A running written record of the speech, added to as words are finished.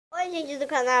Oi, gente do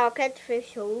canal Cat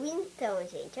Show. Então,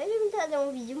 gente, hoje eu vim trazer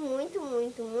um vídeo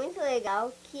muito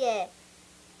legal, que é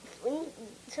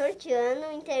sorteando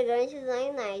o integrante da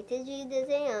United e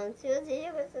desenhando. Se você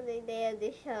já gostou da ideia,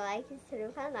 deixa like e se inscreve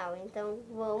no canal. Então,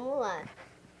 vamos lá.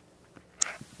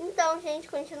 Então, gente,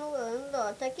 continuando,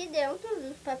 ó, tá aqui dentro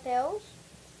dos papéis.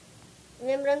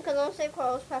 Lembrando que eu não sei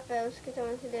qual os papéis que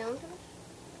estão aqui dentro.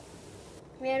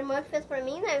 Minha irmã fez pra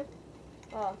mim, né?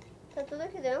 Ó, tá tudo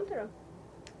aqui dentro.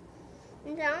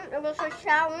 Então, eu vou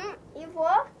sortear um e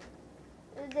vou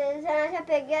desenhar. Já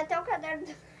peguei até o caderno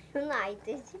do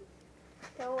United.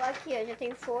 Então, aqui, ó, já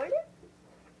tem folha.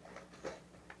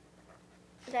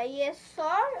 Daí é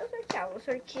só eu sortear. Vou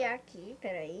sortear aqui,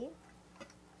 peraí.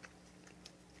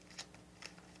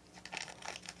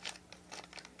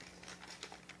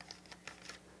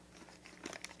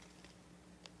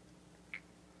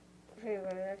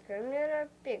 Pegou na câmera,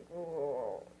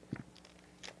 pegou.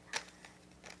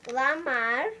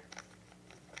 Lamar.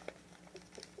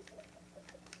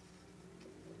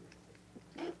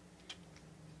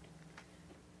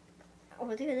 Eu vou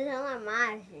ter que desenhar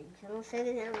Lamar, gente. Eu não sei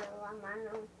desenhar Lamar,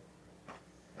 não.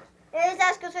 Eles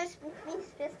acham que eu sou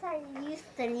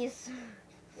especialista nisso.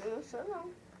 Eu não sou,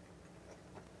 não.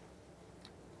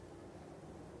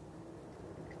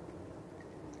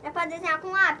 É pra desenhar com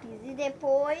lápis. E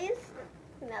depois...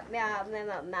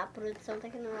 Minha produção tá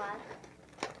aqui no lado.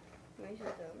 Me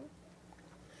ajudando.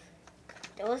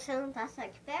 Então você não tá só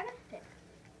aqui. Pega.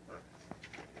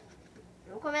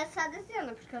 Eu vou começar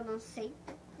desenhando, porque eu não sei.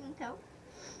 Então,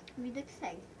 vida que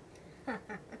segue.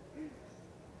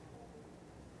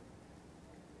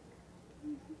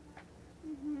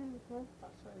 Como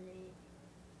posso fazer?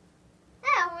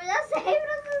 Eu já sei,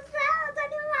 produção. Eu tô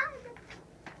animada.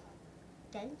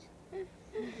 Gente,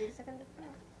 não vira essa caneta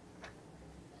não.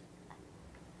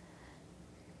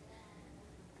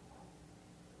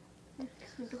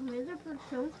 Eu tô com medo da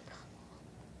produção.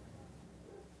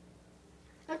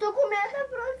 Eu tô com medo da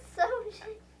produção,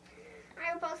 gente.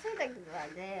 Eu posso sair daqui do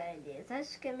lado deles.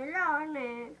 Acho que é melhor,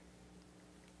 né?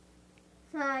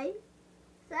 Sai.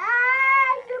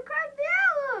 Sai do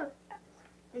cabelo.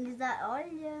 Eles...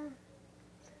 Olha.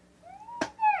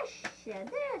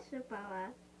 Deixa pra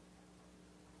lá.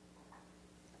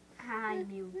 Ai,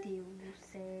 meu Deus do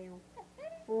céu.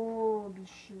 Ô,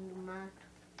 bichinho do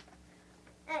mato.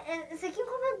 Esse aqui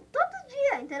incomoda todo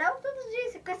dia, entendeu? Todo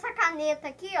dia. Com essa caneta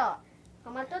aqui, ó.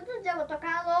 Como todo dia eu vou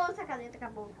tocar a louça, a caneta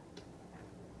acabou.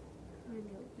 Ai,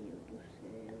 meu Deus do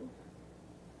céu.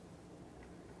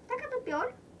 Tá cada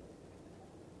pior?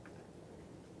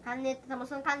 Caneta, tá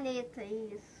mostrando caneta,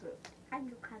 isso. Ai,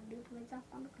 meu cabelo, vai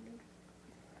desafar meu cabelo.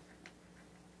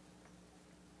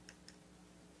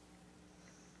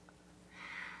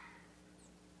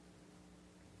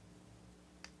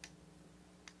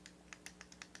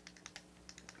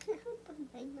 Eu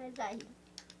também, mas aí...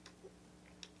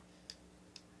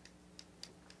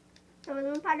 Tô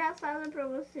fazendo palhaçada pra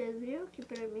vocês, viu? Que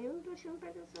pra mim eu não tô achando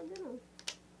palhaçada, não.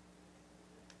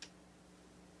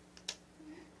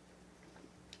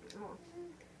 Ó.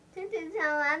 Tentei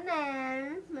desenhar lá,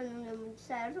 né? Mas não deu muito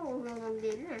certo. Vou ver o nome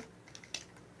dele, né?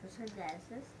 Eu sou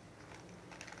dessas.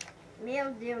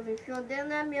 Meu Deus, enfiou o dedo,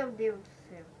 né? Meu Deus do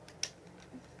céu.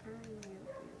 Ai, meu Deus.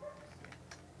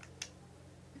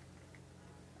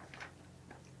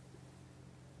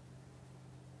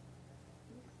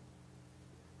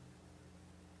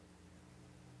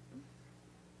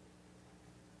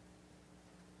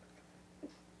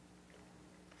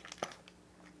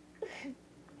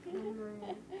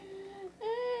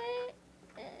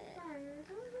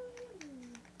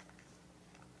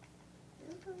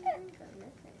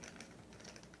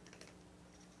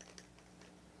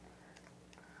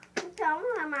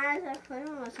 Então, a Mara já foi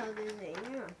mostrar o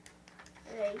desenho, ó.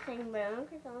 E aí tem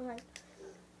branco, então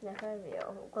já vai ver,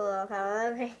 ó. Vou colocar lá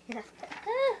na frente.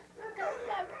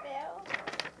 Papel.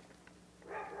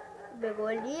 Pegou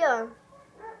ali, ó.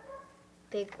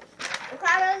 Pegou. O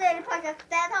cabelo dele pode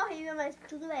até estar horrível, mas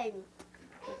tudo bem.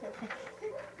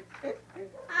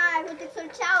 Ai, vou ter que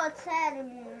sortear outro, sério.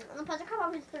 Não pode acabar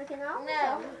o vídeo por aqui, não?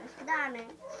 Não. Acho que dá, né?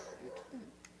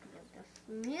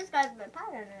 Meu Deus, para,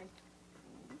 né?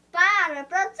 Para,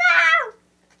 produção!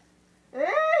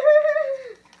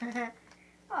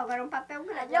 Ó, agora um papel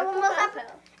grande. Eu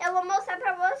vou mostrar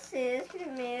pra vocês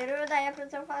primeiro, daí a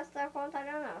produção fala se tá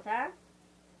contrário ou não, tá?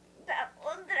 Tá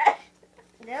contrário.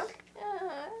 Entendeu?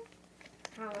 Aham.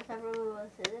 Vou mostrar pra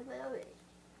vocês e depois eu vejo.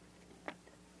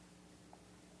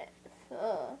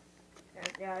 Só.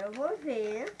 Agora eu vou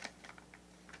ver.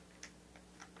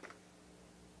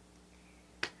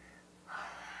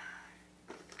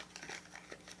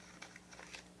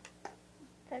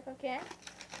 Sabe qual que é?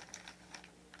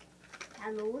 A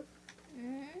lua.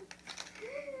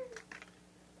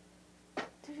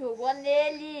 Tu jogou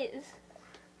neles.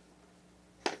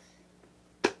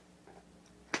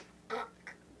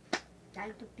 Tá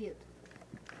entupido.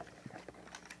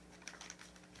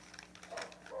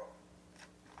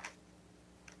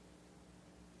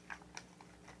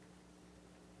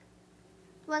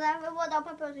 Eu vou dar o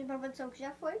papelzinho pra produção que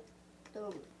já foi.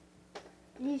 Toma.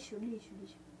 Lixo. Eu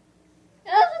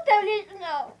não tenho lixo,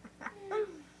 não.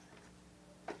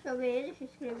 Deixa eu ver, deixa eu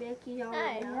escrever aqui já.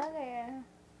 Ai, joguei.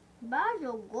 Bah,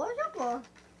 jogou.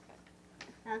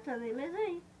 Ela também, mas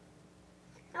aí.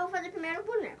 Eu vou fazer primeiro o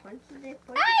boneco, antes de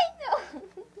depois. Ai, não.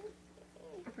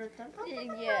 A produção tá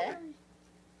Diga.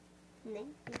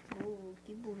 Nem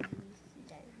que burrice,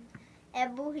 gente. É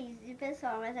burrice,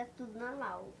 pessoal, mas é tudo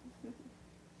normal.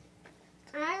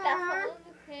 Ai, Tá falando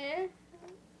o quê?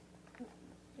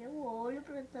 Meu olho,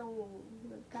 produção,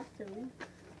 educação.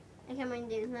 É que a mãe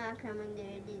dele, que a mãe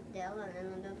dela, né,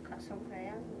 não deu educação pra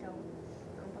ela, então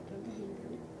é um pouquinho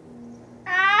terrível.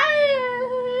 Ai!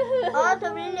 Ó,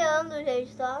 tô brilhando,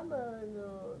 gente, tô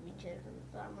amando. Mentira, eu não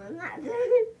tô amando nada.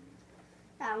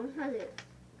 Tá, vamos fazer.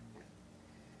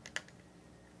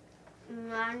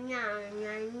 Vamos lá.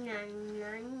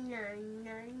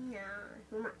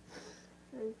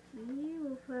 Aqui,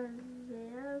 vou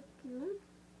fazer aqui.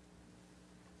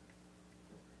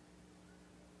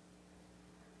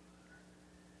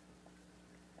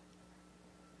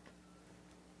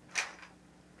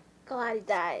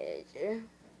 Claridade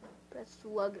para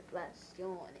suas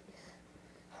gravações.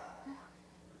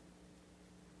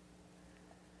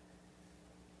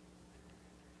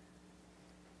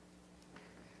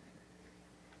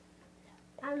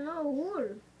 A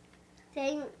Nour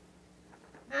tem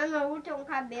um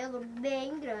cabelo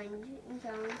bem grande,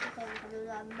 então você tem um cabelo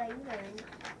dela bem grande.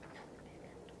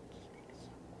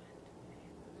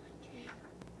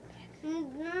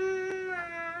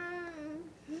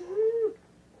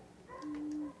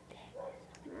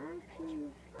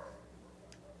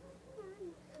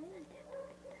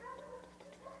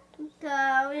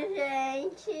 Então,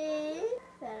 gente,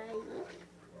 peraí.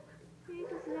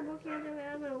 Gente, eu fiz a boquinha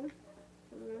dela não.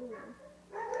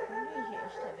 Ai,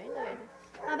 gente, tá bem doido.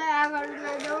 Agora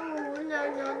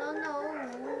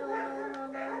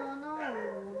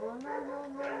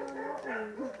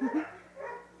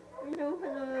então, vou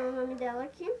fazer o nome dela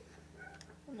aqui.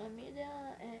 O nome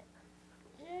dela é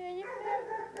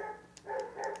Jennifer.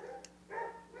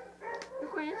 Eu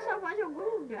conheço essa voz de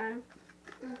algum lugar.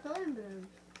 Não tô lembrando.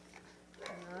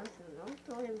 Nossa, eu não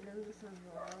tô lembrando dessa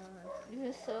voz.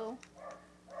 Diversão.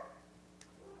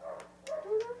 Tu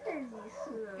não fez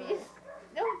isso,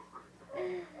 não.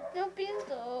 Não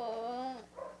pintou.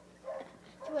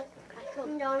 O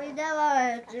nome dela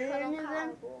é Jennifer.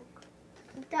 Jennifer.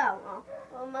 Então, ó,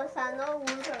 vou mostrar no Nour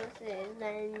pra vocês,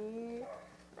 né?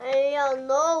 Aí, ó,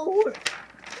 Nour.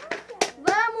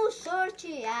 Vamos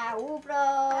sortear o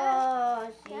próximo.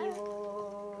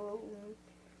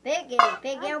 Peguei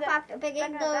o papel, peguei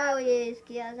dois,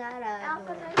 que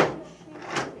azarado.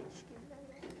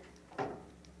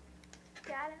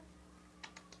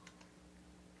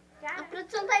 A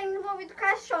produção tá envolvendo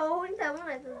cachorro, então,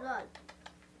 né, todos olhos.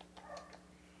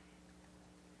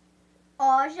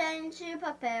 Ó, gente,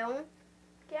 papel.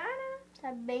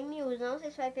 Tá bem miúdo, não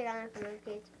sei se vai pegar na câmera,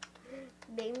 porque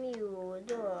bem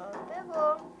miúdo, ó.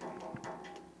 Pegou.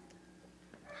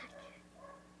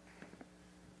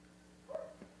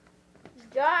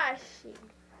 Josh.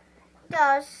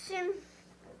 Doce.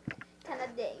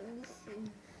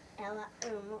 Canadense. Ela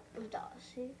ama o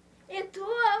doce. E tu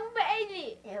ama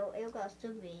ele? Eu gosto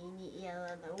dele e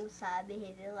ela não sabe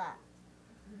revelar.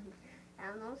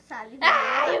 Ela não sabe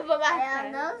revelar. Ai, eu vou marcar.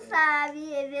 Ela não sabe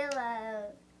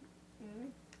revelar.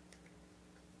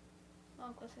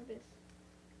 Ó, com a cabeça.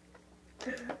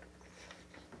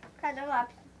 Cadê o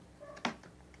lápis?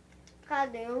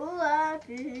 Cadê o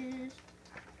lápis?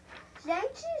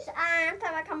 Gente,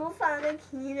 tava camuflado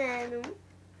aqui, né?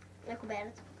 Na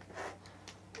coberta.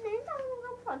 Nem tava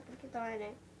camuflado, porque tava,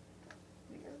 né?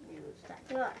 Meu Deus, tá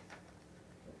aqui, ó.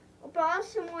 O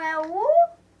próximo é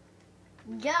o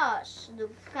Josh, do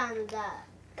Canadá.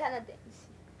 Canadense.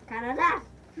 Canadá?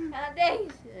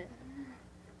 Canadense.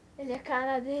 Ele é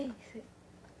canadense.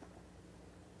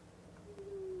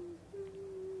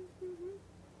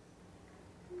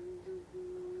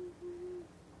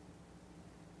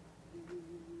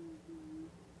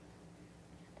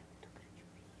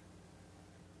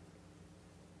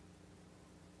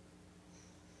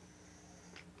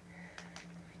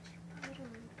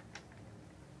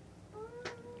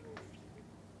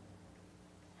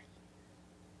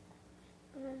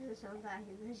 Você não tá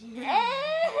rindo, gente.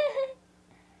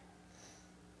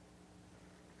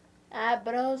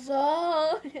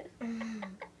 Sabrosões.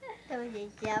 Então,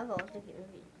 gente, já volto aqui no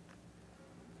vídeo.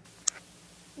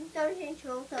 Então, gente,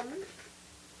 voltamos.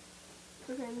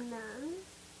 Tô terminando.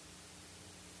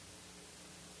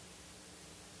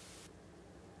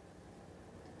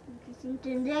 Tem que se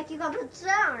entender aqui com a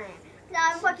produção, né?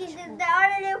 Dá um pouquinho de...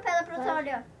 Olha ali o pé da produção ali,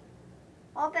 ó.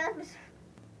 Olha o pé da produção.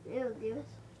 Meu Deus.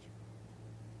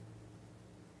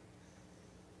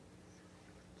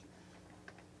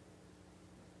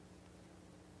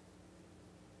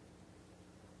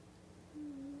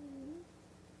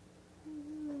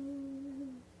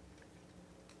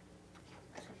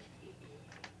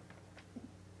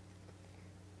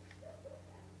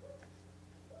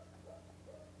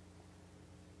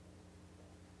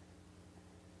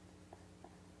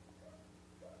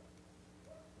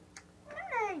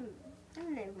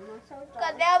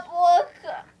 Cadê a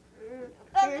boca?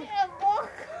 Cadê a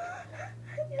boca?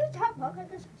 Eu já vou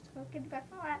com o que ele vai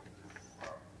falar.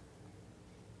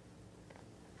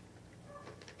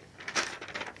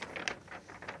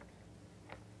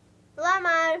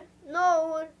 Lamar,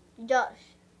 Noor,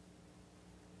 Josh.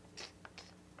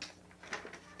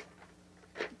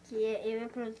 Que eu e a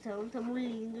produção estamos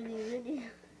lindo.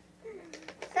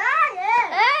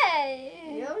 Sai,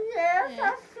 Ei! Meu Deus,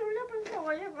 tá surda, produção.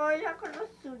 Hoje acordou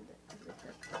surda.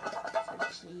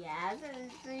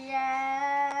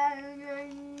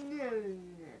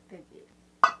 Peguei.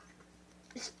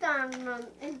 Está,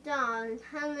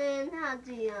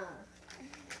 Tadinha.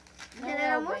 Não Entendeu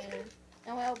é a o música? bem.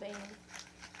 Não é o bem.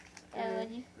 É a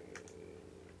Anne.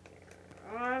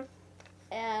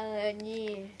 É a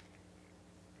Anne.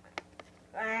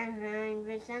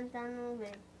 Vai sentar no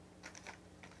bem.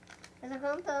 Eu tô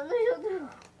cantando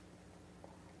junto.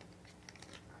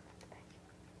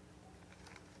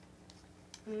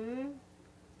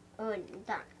 Olha,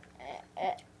 tá.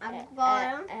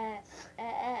 Agora.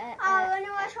 A Anne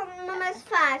eu acho uma mais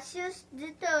fácil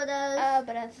de todas. A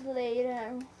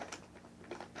brasileira.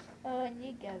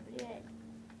 Anne Gabriel.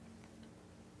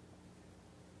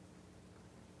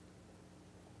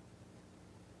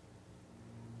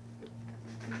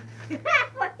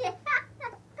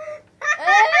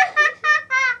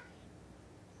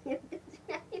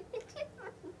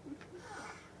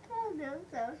 Meu Deus do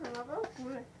céu, eu sou uma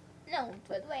loucura. Não,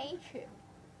 tu é doente.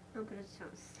 A produção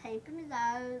sempre me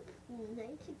dá,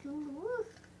 gente, que luz,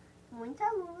 muita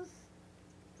luz.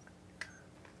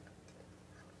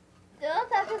 Tu não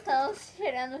tá tentando se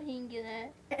tirar no ringue,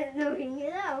 né? No ringue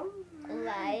não.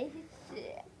 Light.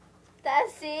 Tá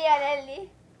sim, olha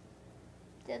ali.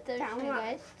 Tentando Calma.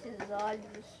 enxergar esses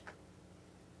olhos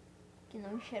que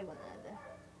não enxergam nada.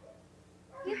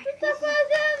 O que tu tá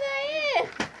fazendo aí?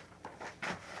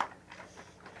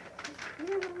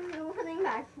 Eu vou fazer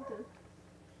embaixo então.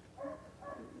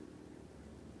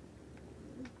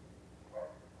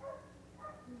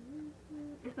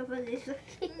 É pra fazer isso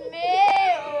aqui.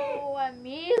 Meu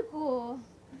amigo.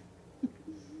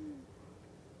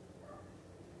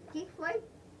 O que foi?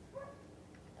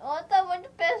 Olha o tamanho do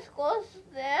pescoço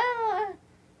dela.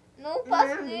 Não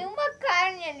passa Não. nenhuma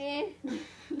carne ali.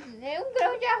 Nem um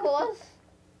grão de arroz.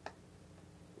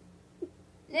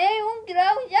 Nem um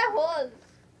grão de arroz.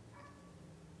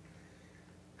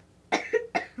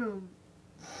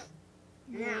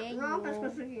 Não,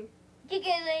 pescoço aqui. O que é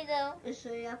isso aí, então? Isso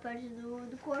aí é a parte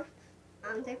do corpo.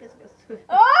 Ah, não tem pescoço.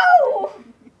 Oh!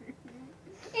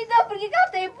 Então por que ela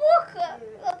tem boca?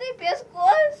 Ela tem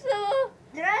pescoço.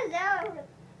 Traz ela.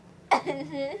 O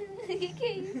que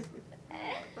é isso?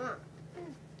 Ah.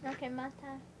 Não quer me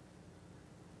matar.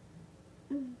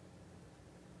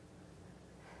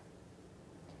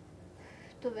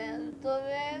 Tô vendo.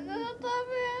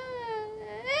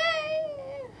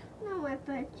 Não é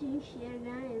pra te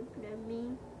enxergar, é pra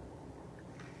mim.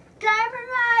 Trai pra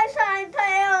mais, só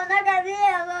eu, Ana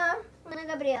Gabriela. Ana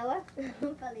Gabriela.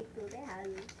 Falei tudo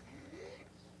errado.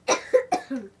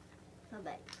 Tá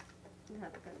bem. Não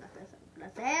vai pra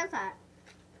censar.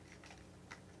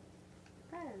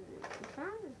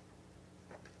 Sabe?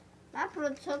 A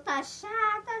produção tá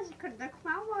chata de acordar com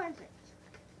uma amor, gente.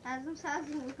 Faz um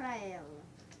sozinho pra ela.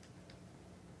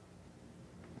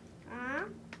 Ah?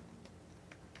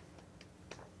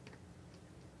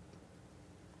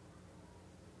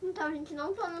 Então, gente,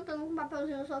 não tô anotando com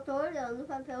papelzinho, só tô olhando o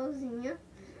papelzinho.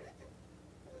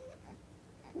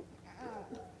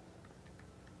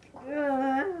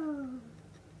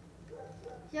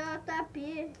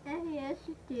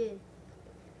 JPRST.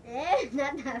 É,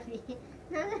 nada a ver.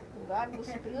 Agora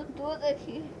cuspiu tudo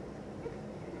aqui.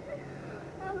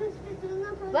 Vamos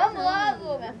Vamos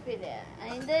logo, minha filha.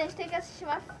 Ainda a gente tem que assistir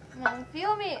uma Um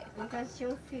filme? Eu quero assistir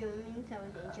um filme, então,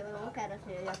 gente, eu não quero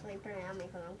assistir. Eu já falei pra minha mãe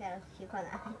que eu não quero assistir com a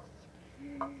Nath.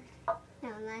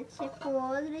 A Nath é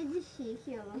podre de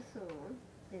chique, eu não sou.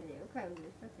 Entendeu? Eu quero ver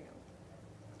esse papel.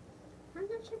 A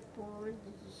Nath é podre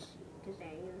de chique,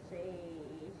 gente. Eu não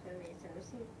sei. Deixa eu ver se é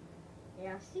assim.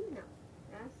 É assim, não.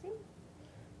 É assim.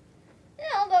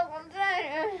 Não, do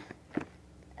contrário.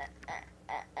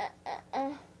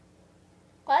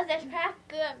 Quase deixa pra a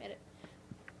câmera.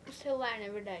 O celular, na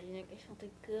verdade, né? Que a gente não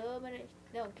tem câmera.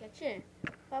 Não, quietinho.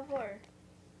 Por favor.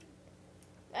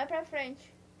 Vai pra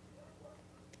frente.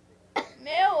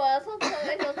 Meu, eu tô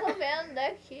vendo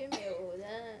daqui, meu.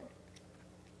 Né?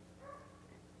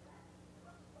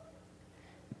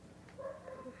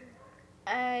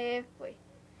 Aí, foi.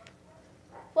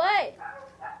 Foi!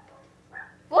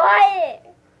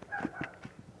 Foi!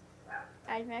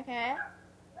 Adivinha quem é?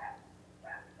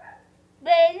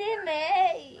 Baby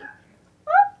May!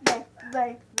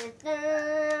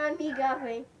 Amiga,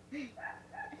 vem.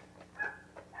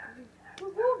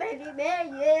 Baby,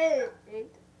 bem.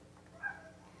 Eita.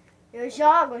 Eu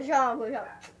jogo.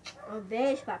 Um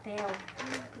beijo, papel.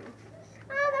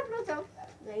 Ah, da produção.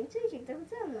 Gente, o que tá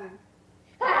acontecendo?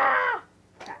 Ah!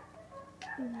 Tá.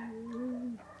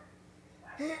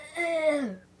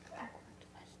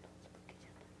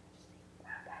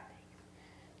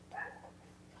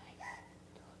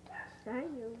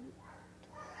 Saiu.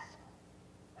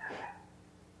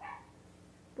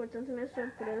 Portanto, me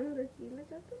assoprando aqui, mas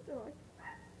tá tudo ótimo.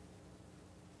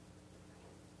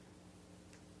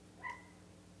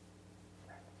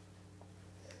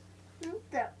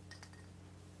 Então.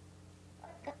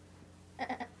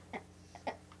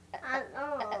 Ah,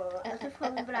 não. Você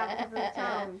ficou brava com a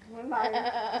produção? Vou embora.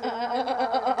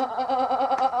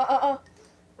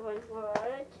 Vou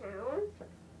embora, tchau.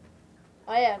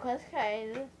 Olha, quase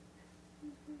caindo.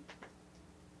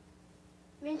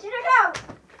 Mentira, calma!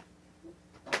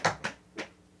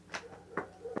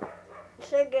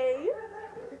 Cheguei.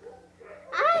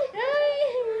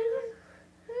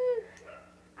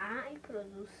 Ai,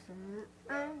 produção.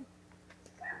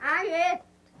 Ai,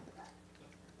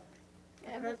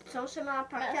 a produção chama a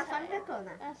parte a sala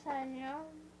detona.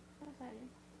 Assalhão.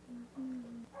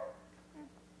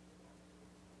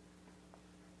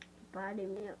 Pare,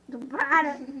 meu. Tu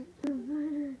para.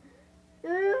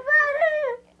 Tu para.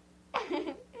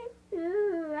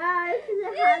 Ai, eu fiz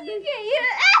errado. Que é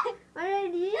isso? Olha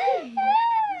ali.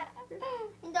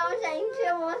 Então, gente,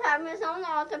 eu vou mostrar a menção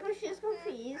nota pro X que eu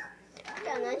fiz. Que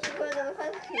a Nath ficou dando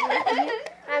aqui.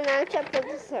 A Nath é a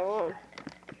produção, ó.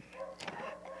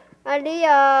 Ali,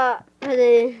 ó.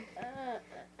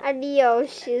 Ali, ó, o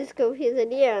X que eu fiz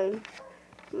ali, ó.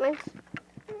 Mas...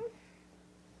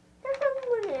 tá tão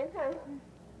bonita.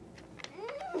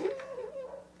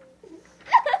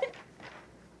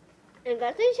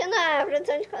 Agora tô enchendo a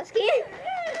produção de cosquinha.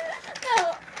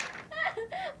 Não.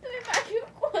 Tu me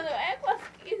machucou, não é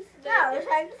cosquice. Não, eu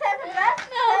já que você pegou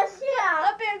Não, assim, ó.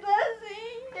 ela pegou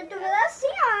assim. Eu tô vendo assim,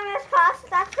 ó, minhas costas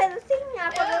tá ficando assim, ó.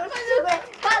 Quando eu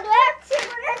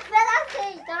segurei esse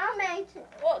pedacinho, então realmente.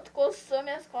 Ô, tu coçou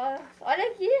minhas costas.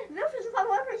 Olha aqui. Viu, fiz um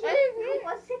favor pra gente. Olha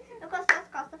aqui. Eu gostei das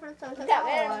costas da produção, então Tá tá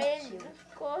vermelho. ótimo.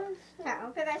 Coça. Tá,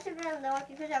 vou pegar esse grandão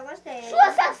aqui que eu já gostei. Sua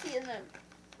assassina.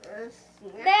 Assim,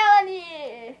 né?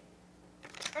 Melanie.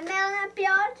 A Melanie é a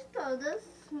pior de todas.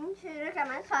 Mentira, que é a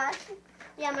mais fácil.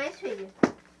 E a mais feia.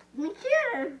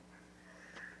 Mentira!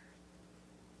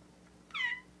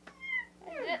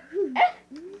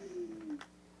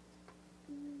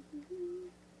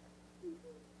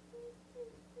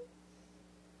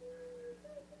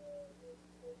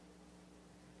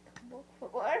 Acabou,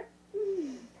 por favor.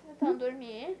 Então,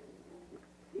 dormir.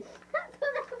 A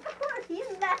dona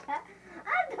Florinda!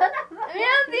 A dona Florinda!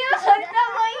 Meu Deus, olha o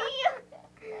tamanho.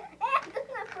 É a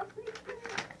dona Florinda!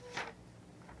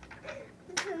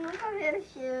 Vocês nunca viram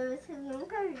Chaves, vocês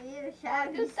nunca viram Olha o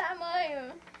Chaves. tamanho.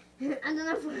 A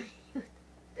dona Florinda!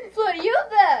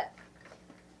 Florilda?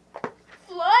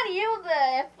 Florilda,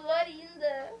 é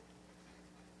Florinda.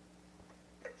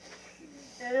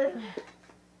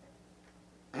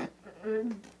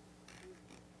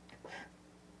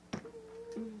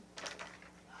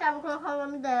 Tá, vou colocar o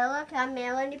nome dela, que é a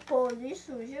Melanie Podre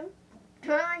Suja.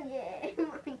 Ai,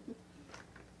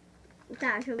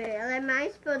 tá, deixa eu ver. Ela é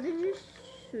mais podre de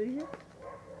suja.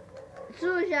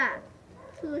 Suja!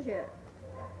 Suja.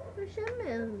 Suja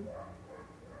mesmo.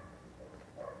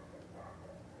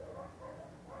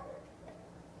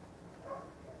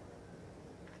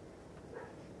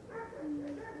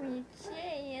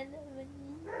 Bonitinha,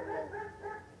 bonita.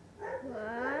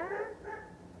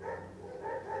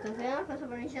 Tá vendo? Que eu sou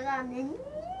bonitinha da menina.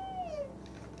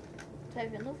 Tá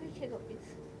vendo o vídeo que eu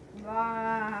fiz?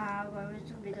 Agora eu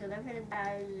descobri toda a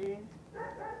verdade.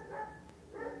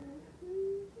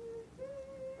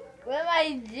 Coisa mais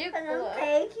Fazendo ridícula.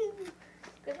 take.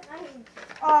 Coisa mais ridícula.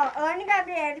 Ó, Anne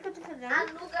Gabriele que eu tô fazendo.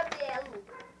 Anu Gabrielo.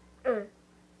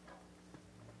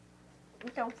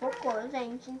 Então, focou,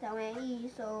 gente. Então é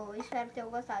isso. Espero ter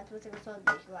gostado. Se você gostou,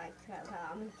 deixa o like, se inscreve no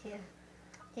canal. Mentira.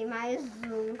 Tem mais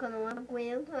um que eu não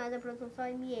aguento mais. A produção só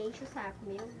me enche o saco.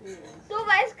 Meu Deus. Tu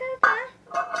vai escapar.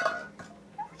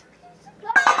 Tô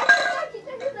aqui te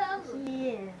ajudando.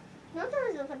 Que... Não tô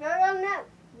ajudando, tá piorando, né?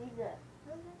 Liga.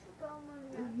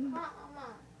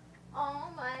 Oh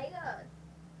my god.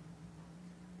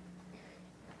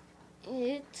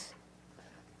 It.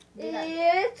 Me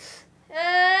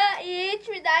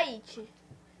dá it.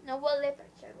 Não vou ler pra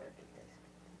ti agora.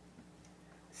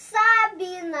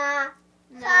 Sabina.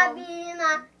 Não.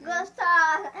 Sabina.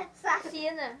 Gostosa.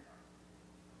 Sina.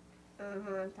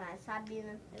 Tá.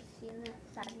 Sabina. É Sina.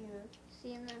 Sabina.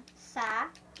 Sina.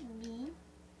 Sabina.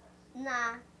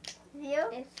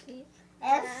 Viu? É Si.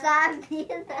 É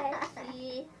Sabina. É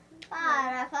Si.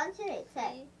 Para, fala direito,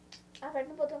 sério. Aperta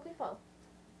no botão que fala.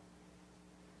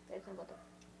 Aperta no botão.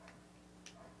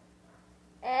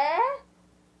 É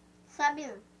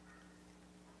Sabina.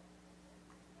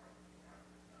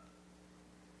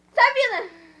 Sabina.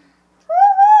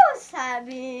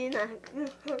 Sabina.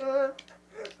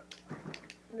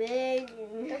 Beijo.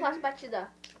 Eu faço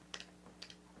batida.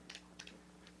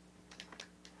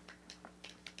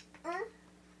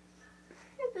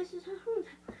 Eu preciso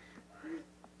arrumar.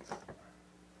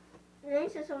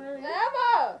 Gente, eu sou meu lindo.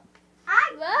 Vamos!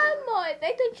 Ai! Vamos!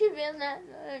 Nem tô te vendo, né?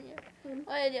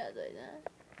 Olha ali a doida.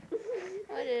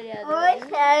 Olha ali a Oi,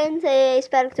 doida. gente.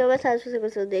 Espero que tenham gostado. Se você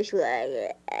gostou, deixa o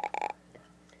like.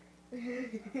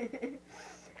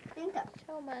 Então,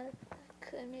 Chama a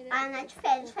câmera. a Nath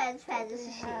fede Errado,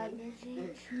 assistir.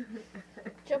 gente.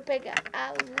 Deixa eu pegar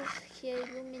a luz que é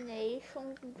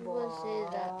Illumination de vocês.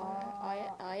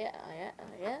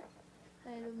 Olha.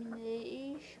 A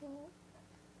Illumination.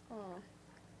 Ó.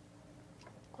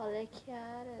 Qual é que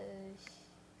era?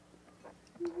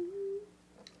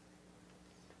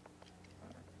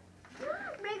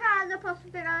 Obrigada, eu posso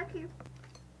pegar aqui.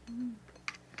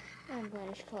 Agora a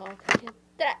gente coloca aqui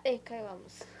atrás. Ei, caiu a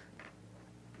luz.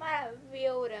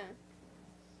 Maravilha.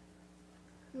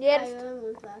 E eles... Caiu a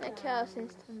luz lá Aqui, ó, atrás.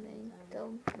 vocês também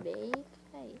estão bem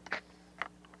aí.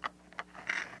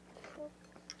 Deixa eu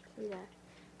tirar.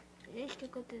 Gente, o que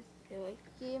aconteceu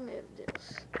aqui, meu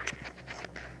Deus?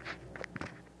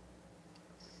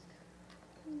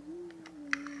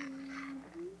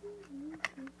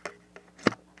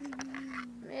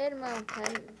 Meu irmão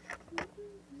caiu.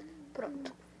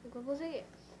 Pronto, eu consegui.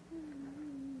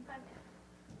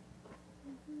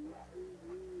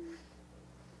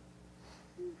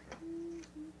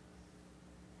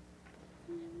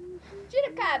 Tira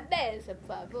a cabeça, por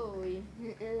favor.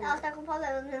 Ela tá com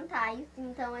problemas mentais,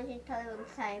 então a gente tá levando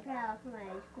sangue pra ela pro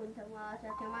médico. Então ela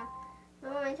já tem uma.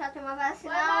 Normalmente ela tem uma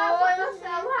vacina hoje.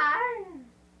 celular.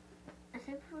 É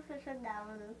sempre o professor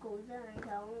dela não coisa, né?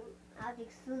 Então ela tem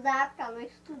que estudar, porque ela não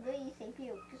estuda aí, sempre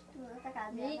eu que estudo nessa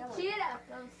casa. Mentira!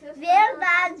 Pra você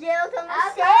Verdade, eu tô no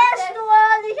Ela centro.